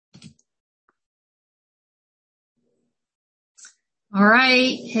All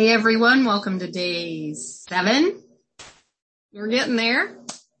right. Hey, everyone. Welcome to day 7. We're getting there.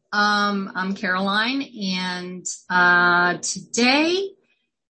 I'm Caroline, and today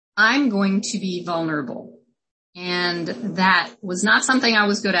I'm going to be vulnerable. And that was not something I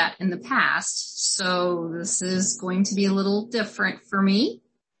was good at in the past. So this is going to be a little different for me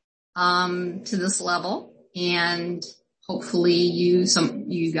to this level. And hopefully you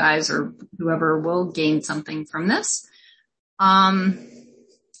guys or whoever will gain something from this. So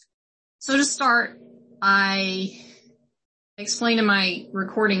to start, I explained in my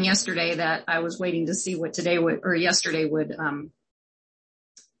recording yesterday that I was waiting to see what yesterday would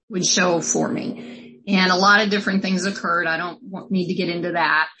show for me. And a lot of different things occurred. I don't need to get into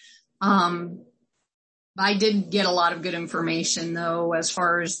that. I did get a lot of good information though, as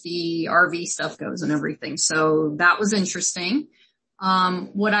far as the RV stuff goes and everything. So that was interesting.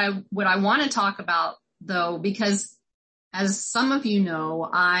 What I want to talk about though, because as some of you know,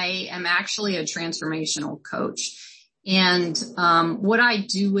 I am actually a transformational coach. And what I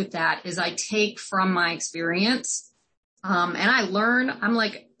do with that is I take from my experience and I learn. I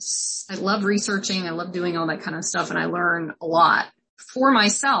love researching. I love doing all that kind of stuff. And I learn a lot for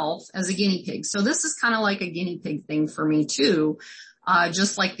myself as a guinea pig. So this is kind of like a guinea pig thing for me too,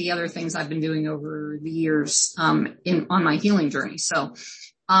 just like the other things I've been doing over the years on my healing journey. So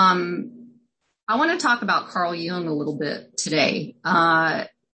I want to talk about Carl Jung a little bit today. I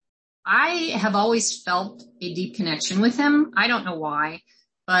have always felt a deep connection with him. I don't know why,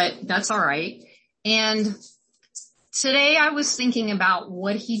 but that's all right. And today I was thinking about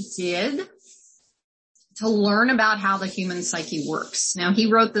what he did to learn about how the human psyche works. Now,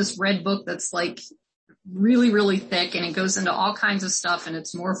 he wrote this red book that's like really, really thick, and it goes into all kinds of stuff, and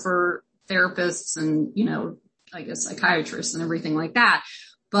it's more for therapists and, I guess psychiatrists and everything like that.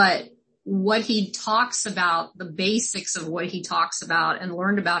 But what he talks about, the basics of what he talks about and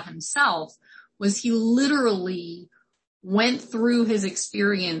learned about himself, was he literally went through his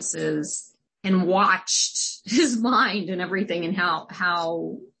experiences and watched his mind and everything and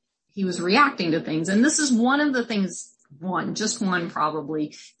how he was reacting to things. And this is one of the things, just one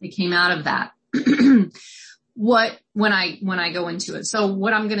probably, that came out of that. When I go into it. So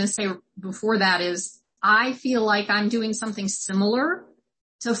what I'm going to say before that is I feel like I'm doing something similar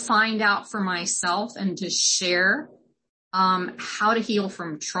to find out for myself and to share how to heal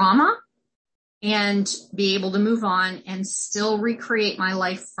from trauma and be able to move on and still recreate my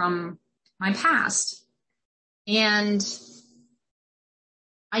life from my past. And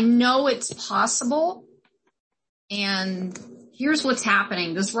I know it's possible. And here's what's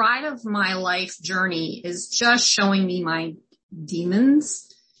happening. This ride of my life journey is just showing me my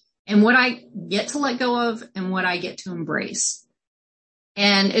demons and what I get to let go of and what I get to embrace.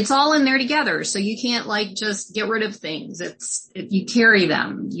 And it's all in there together. So you can't just get rid of things. You carry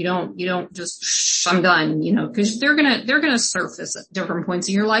them. You don't just, I'm done, cause they're gonna surface at different points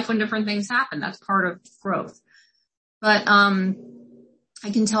in your life when different things happen. That's part of growth. But, I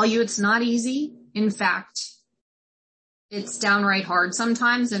can tell you it's not easy. In fact, it's downright hard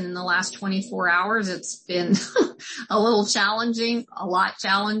sometimes. And in the last 24 hours, it's been a lot challenging.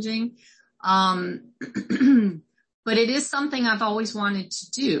 But it is something I've always wanted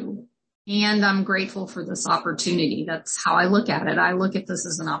to do. And I'm grateful for this opportunity. That's how I look at it. I look at this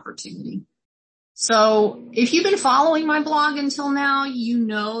as an opportunity. So if you've been following my blog until now, you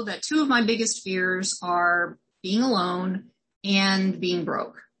know that 2 of my biggest fears are being alone and being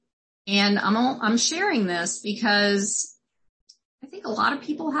broke. And I'm sharing this because I think a lot of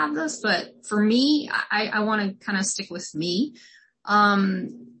people have this, but for me, I want to kind of stick with me.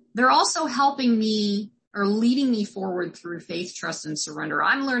 They're also helping me or leading me forward through faith, trust, and surrender.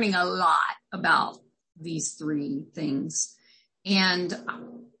 I'm learning a lot about these 3 things. And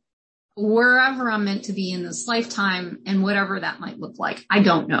wherever I'm meant to be in this lifetime and whatever that might look like, I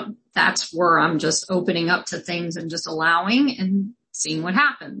don't know. That's where I'm just opening up to things and just allowing and seeing what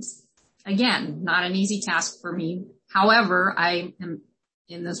happens. Again, not an easy task for me. However, I am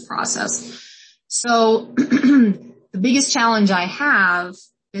in this process. So the biggest challenge I have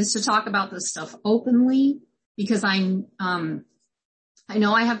is to talk about this stuff openly, because I know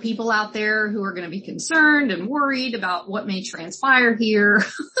I have people out there who are going to be concerned and worried about what may transpire here.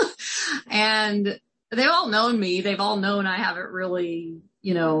 And they've all known me. They've all known I haven't really,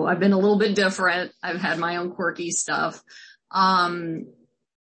 I've been a little bit different. I've had my own quirky stuff. And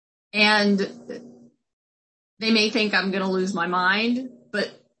they may think I'm going to lose my mind,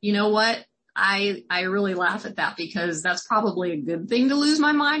 but you know what? I really laugh at that, because that's probably a good thing to lose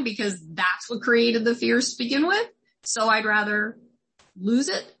my mind, because that's what created the fears to begin with. So I'd rather lose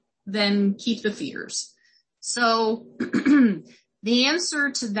it than keep the fears. So the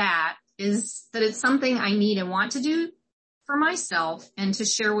answer to that is that it's something I need and want to do for myself and to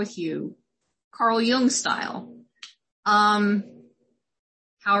share with you, Carl Jung style. However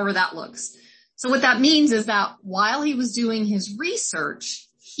that looks. So what that means is that while he was doing his research,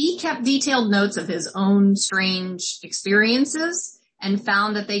 he kept detailed notes of his own strange experiences and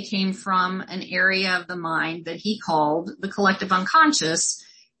found that they came from an area of the mind that he called the collective unconscious.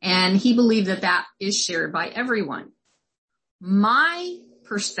 And he believed that that is shared by everyone. My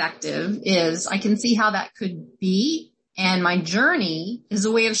perspective is I can see how that could be. And my journey is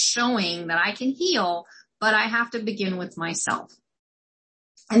a way of showing that I can heal, but I have to begin with myself.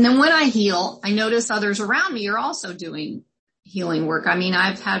 And then when I heal, I notice others around me are also doing healing work. I mean,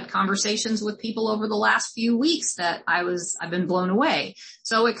 I've had conversations with people over the last few weeks that I've been blown away.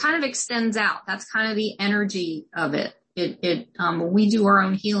 So it kind of extends out. That's kind of the energy of it. When we do our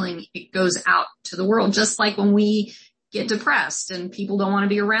own healing, it goes out to the world. Just like when we get depressed and people don't want to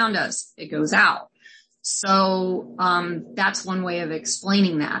be around us, it goes out. So, that's one way of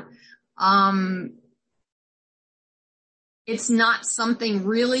explaining that. It's not something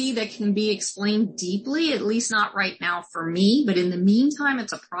really that can be explained deeply, at least not right now for me. But in the meantime,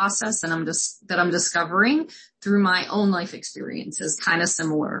 it's a process that I'm discovering through my own life experiences, kind of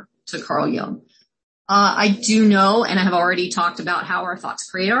similar to Carl Jung. I do know, and I have already talked about how our thoughts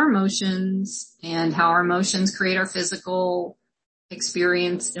create our emotions and how our emotions create our physical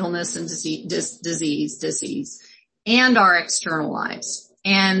experience, illness and disease, and our external lives.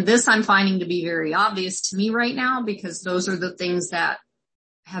 And this I'm finding to be very obvious to me right now because those are the things that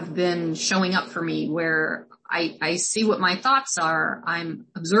have been showing up for me where I see what my thoughts are, I'm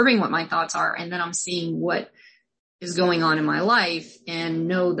observing what my thoughts are, and then I'm seeing what is going on in my life and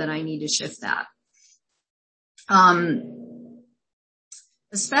know that I need to shift that.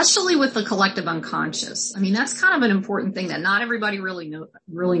 Especially with the collective unconscious. I mean, that's kind of an important thing that not everybody really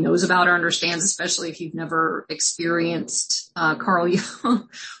knows about or understands, especially if you've never experienced, Carl Jung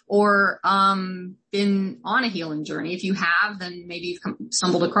or, been on a healing journey. If you have, then maybe you've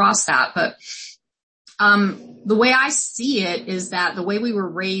stumbled across that. But, the way I see it is that the way we were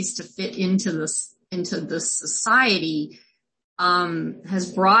raised to fit into this society,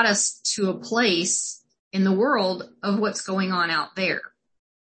 has brought us to a place in the world of what's going on out there.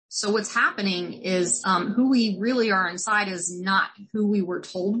 So what's happening is, who we really are inside is not who we were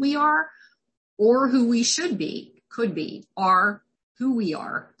told we are or who we should be, could be, are who we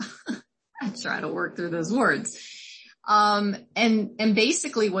are. I try to work through those words. And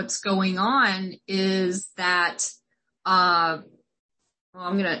basically what's going on is that, I'm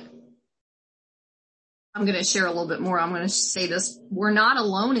going to share a little bit more. I'm going to say this. We're not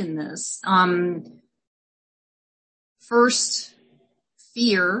alone in this. First,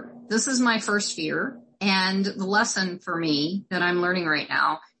 fear. This is my first fear. And the lesson for me that I'm learning right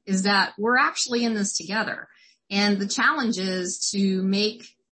now is that we're actually in this together. And the challenge is to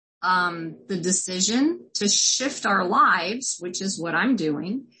make, the decision to shift our lives, which is what I'm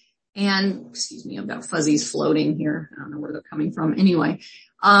doing. And excuse me, I've got fuzzies floating here. I don't know where they're coming from. Anyway,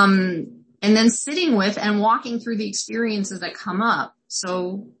 and then sitting with and walking through the experiences that come up.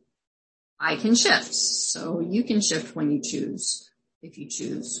 So I can shift. So you can shift when you choose. If you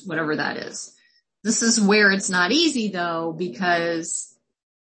choose, whatever that is. This is where it's not easy though, because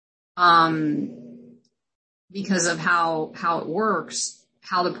of how it works,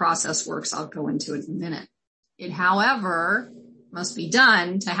 how the process works. I'll go into it in a minute. It, however, must be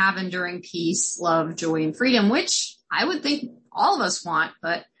done to have enduring peace, love, joy, and freedom, which I would think all of us want,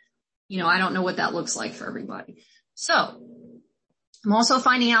 but I don't know what that looks like for everybody. So I'm also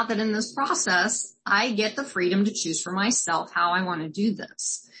finding out that in this process, I get the freedom to choose for myself how I want to do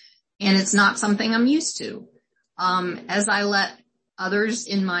this. And it's not something I'm used to. As I let others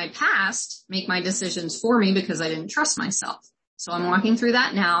in my past make my decisions for me because I didn't trust myself. So I'm walking through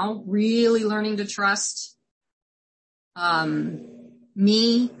that now, really learning to trust,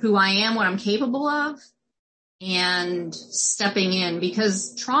 me, who I am, what I'm capable of, and stepping in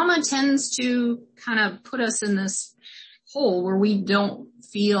because trauma tends to kind of put us in this hole where we don't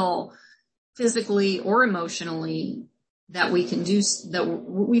feel physically or emotionally that we can do, that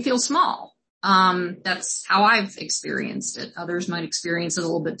we feel small. That's how I've experienced it. Others might experience it a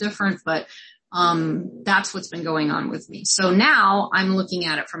little bit different, but, that's what's been going on with me. So now I'm looking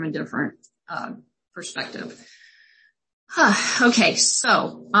at it from a different, perspective. Okay.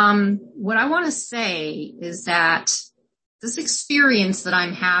 So, what I want to say is that this experience that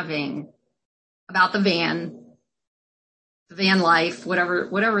I'm having about the van life,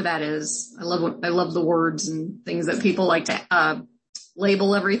 whatever that is. I love the words and things that people like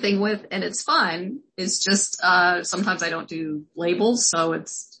label everything with, and it's fun. It's just, sometimes I don't do labels, so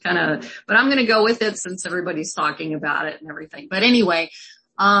it's kind of, but I'm going to go with it since everybody's talking about it and everything. But anyway,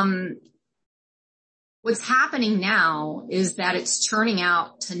 what's happening now is that it's turning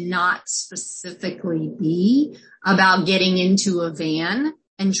out to not specifically be about getting into a van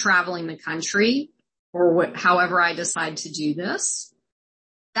and traveling the country or however I decide to do this.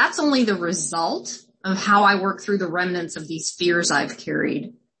 That's only the result of how I work through the remnants of these fears I've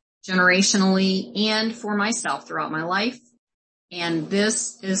carried generationally and for myself throughout my life. And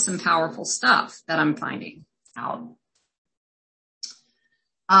this is some powerful stuff that I'm finding out.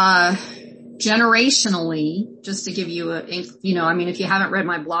 Generationally, just to give you if you haven't read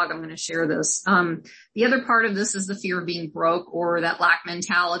my blog, I'm going to share this. The other part of this is the fear of being broke or that lack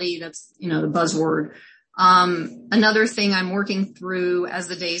mentality. That's, the buzzword. Another thing I'm working through as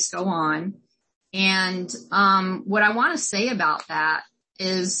the days go on. And, what I want to say about that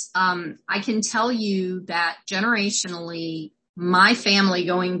is, I can tell you that generationally, my family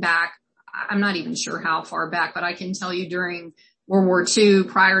going back, I'm not even sure how far back, but I can tell you during World War II,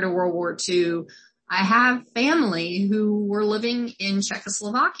 prior to World War II, I have family who were living in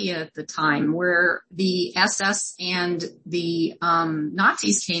Czechoslovakia at the time where the SS and the,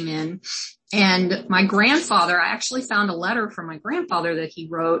 Nazis came in. And my grandfather, I actually found a letter from my grandfather that he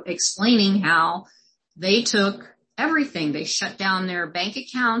wrote explaining how they took everything. They shut down their bank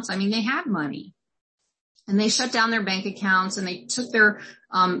accounts. I mean, they had money and they shut down their bank accounts and they took their,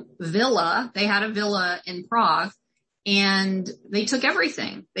 villa. They had a villa in Prague and they took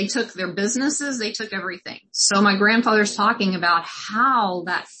everything. They took their businesses. They took everything. So my grandfather's talking about how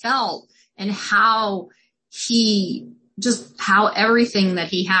that felt and how how everything that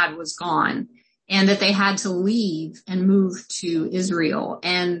he had was gone and that they had to leave and move to Israel.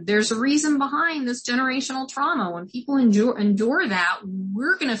 And there's a reason behind this generational trauma. When people endure that,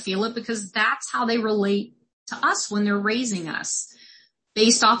 we're going to feel it because that's how they relate to us when they're raising us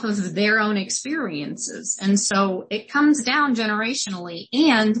based off of their own experiences. And so it comes down generationally,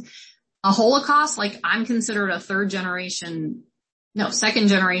 and a Holocaust, like I'm considered a second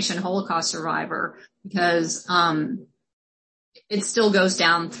generation Holocaust survivor because, it still goes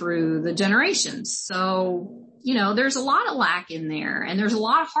down through the generations. So, there's a lot of lack in there and there's a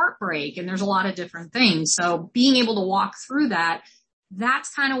lot of heartbreak and there's a lot of different things. So being able to walk through that,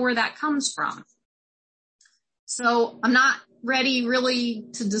 that's kind of where that comes from. So I'm not ready really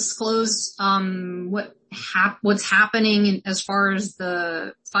to disclose, what's happening as far as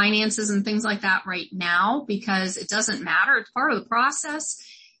the finances and things like that right now, because it doesn't matter. It's part of the process.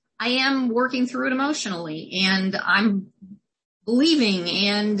 I am working through it emotionally and I'm believing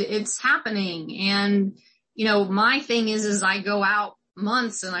and it's happening. And, my thing is I go out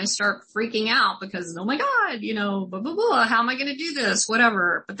months and I start freaking out because, oh my God, blah, blah, blah, how am I going to do this?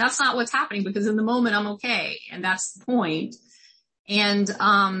 Whatever. But that's not what's happening because in the moment I'm okay. And that's the point. And,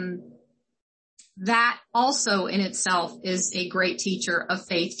 that also in itself is a great teacher of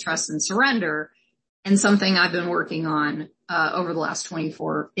faith, trust, and surrender, and something I've been working on, over the last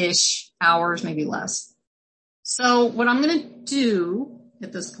 24-ish hours, maybe less. So what I'm going to do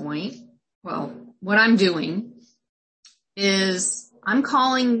at this point, what I'm doing is I'm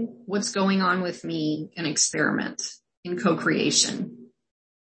calling what's going on with me an experiment in co-creation.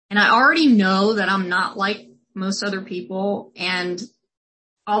 And I already know that I'm not like most other people. And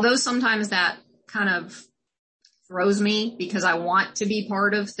although sometimes that kind of throws me because I want to be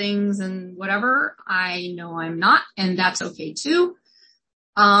part of things and whatever, I know I'm not, and that's okay too.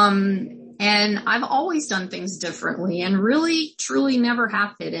 And I've always done things differently and really, truly never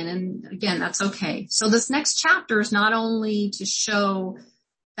have hidden. And again, that's okay. So this next chapter is not only to show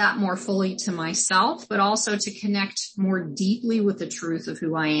that more fully to myself, but also to connect more deeply with the truth of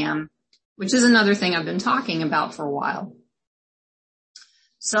who I am, which is another thing I've been talking about for a while.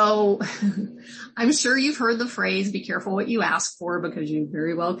 So I'm sure you've heard the phrase, be careful what you ask for, because you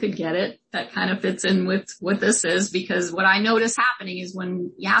very well could get it. That kind of fits in with what this is, because what I notice happening is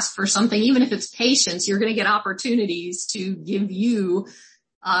when you ask for something, even if it's patience, you're going to get opportunities to give you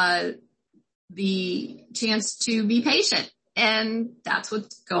the chance to be patient. And that's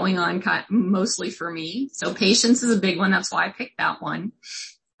what's going on mostly for me. So patience is a big one. That's why I picked that one.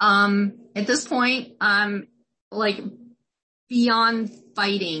 At this point, I'm like beyond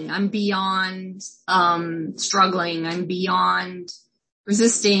fighting. I'm beyond, struggling. I'm beyond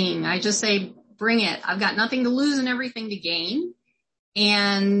resisting. I just say, bring it. I've got nothing to lose and everything to gain.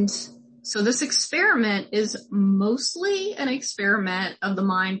 And so this experiment is mostly an experiment of the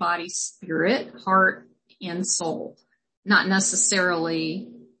mind, body, spirit, heart, and soul, not necessarily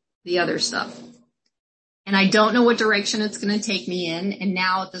the other stuff. and I don't know what direction it's going to take me in. And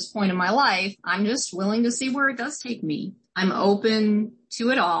now at this point in my life, I'm just willing to see where it does take me. I'm open to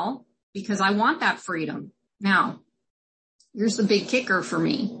it all because I want that freedom. Now, here's the big kicker for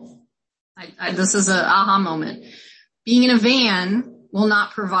me. This is a aha moment. Being in a van will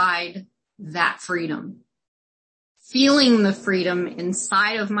not provide that freedom. Feeling the freedom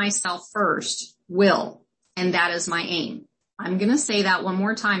inside of myself first will, and that is my aim. I'm going to say that one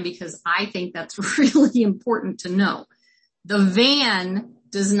more time because I think that's really important to know. The van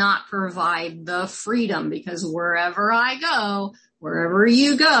does not provide the freedom because wherever I go, wherever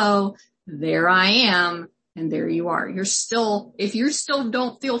you go, there I am and there you are. If you still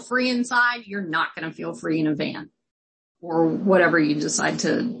don't feel free inside, you're not going to feel free in a van or whatever you decide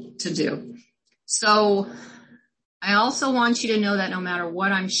to do. So I also want you to know that no matter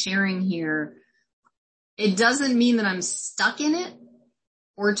what I'm sharing here, it doesn't mean that I'm stuck in it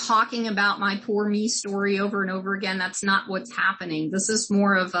or talking about my poor me story over and over again. That's not what's happening. This is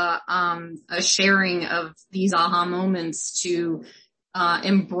more of a sharing of these aha moments to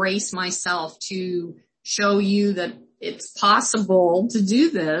embrace myself, to show you that it's possible to do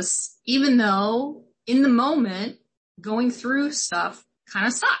this, even though in the moment going through stuff kind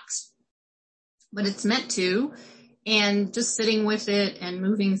of sucks, but it's meant to. And just sitting with it and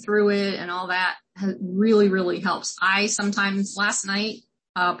moving through it and all that really, really helps. I sometimes last night,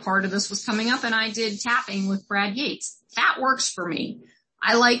 part of this was coming up and I did tapping with Brad Yates. That works for me.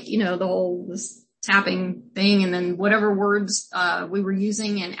 I like, the whole this tapping thing and then whatever words, we were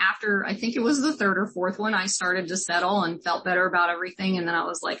using. And after, I think it was the third or fourth one, I started to settle and felt better about everything. And then I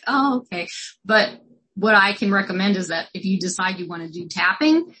was like, oh, okay. But what I can recommend is that if you decide you want to do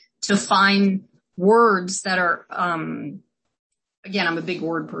tapping, to find words that are, again, I'm a big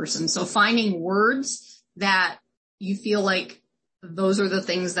word person. So finding words that you feel like those are the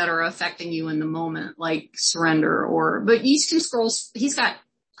things that are affecting you in the moment, like surrender but you can scroll. He's got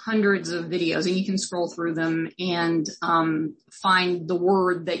hundreds of videos and you can scroll through them and, find the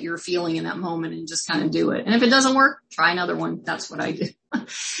word that you're feeling in that moment and just kind of do it. And if it doesn't work, try another one. That's what I do.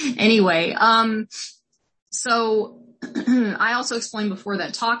 Anyway, so I also explained before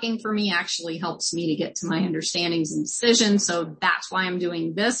that talking for me actually helps me to get to my understandings and decisions. So that's why I'm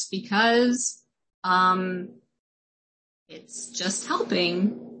doing this because, it's just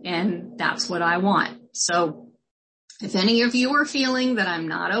helping and that's what I want. So if any of you are feeling that I'm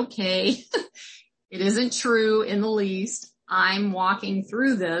not okay, it isn't true in the least. I'm walking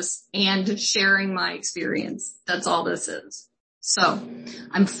through this and sharing my experience. That's all this is. So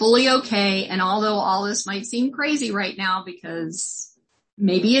I'm fully okay. And although all this might seem crazy right now because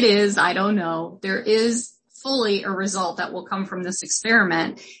maybe it is, I don't know, there is fully a result that will come from this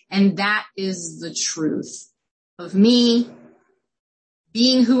experiment. And that is the truth of me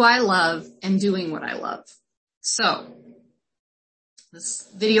being who I love and doing what I love. So this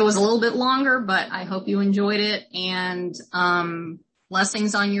video was a little bit longer, but I hope you enjoyed it and,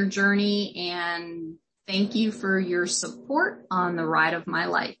 blessings on your journey and thank you for your support on the ride of my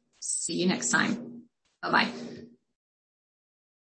life. See you next time. Bye-bye.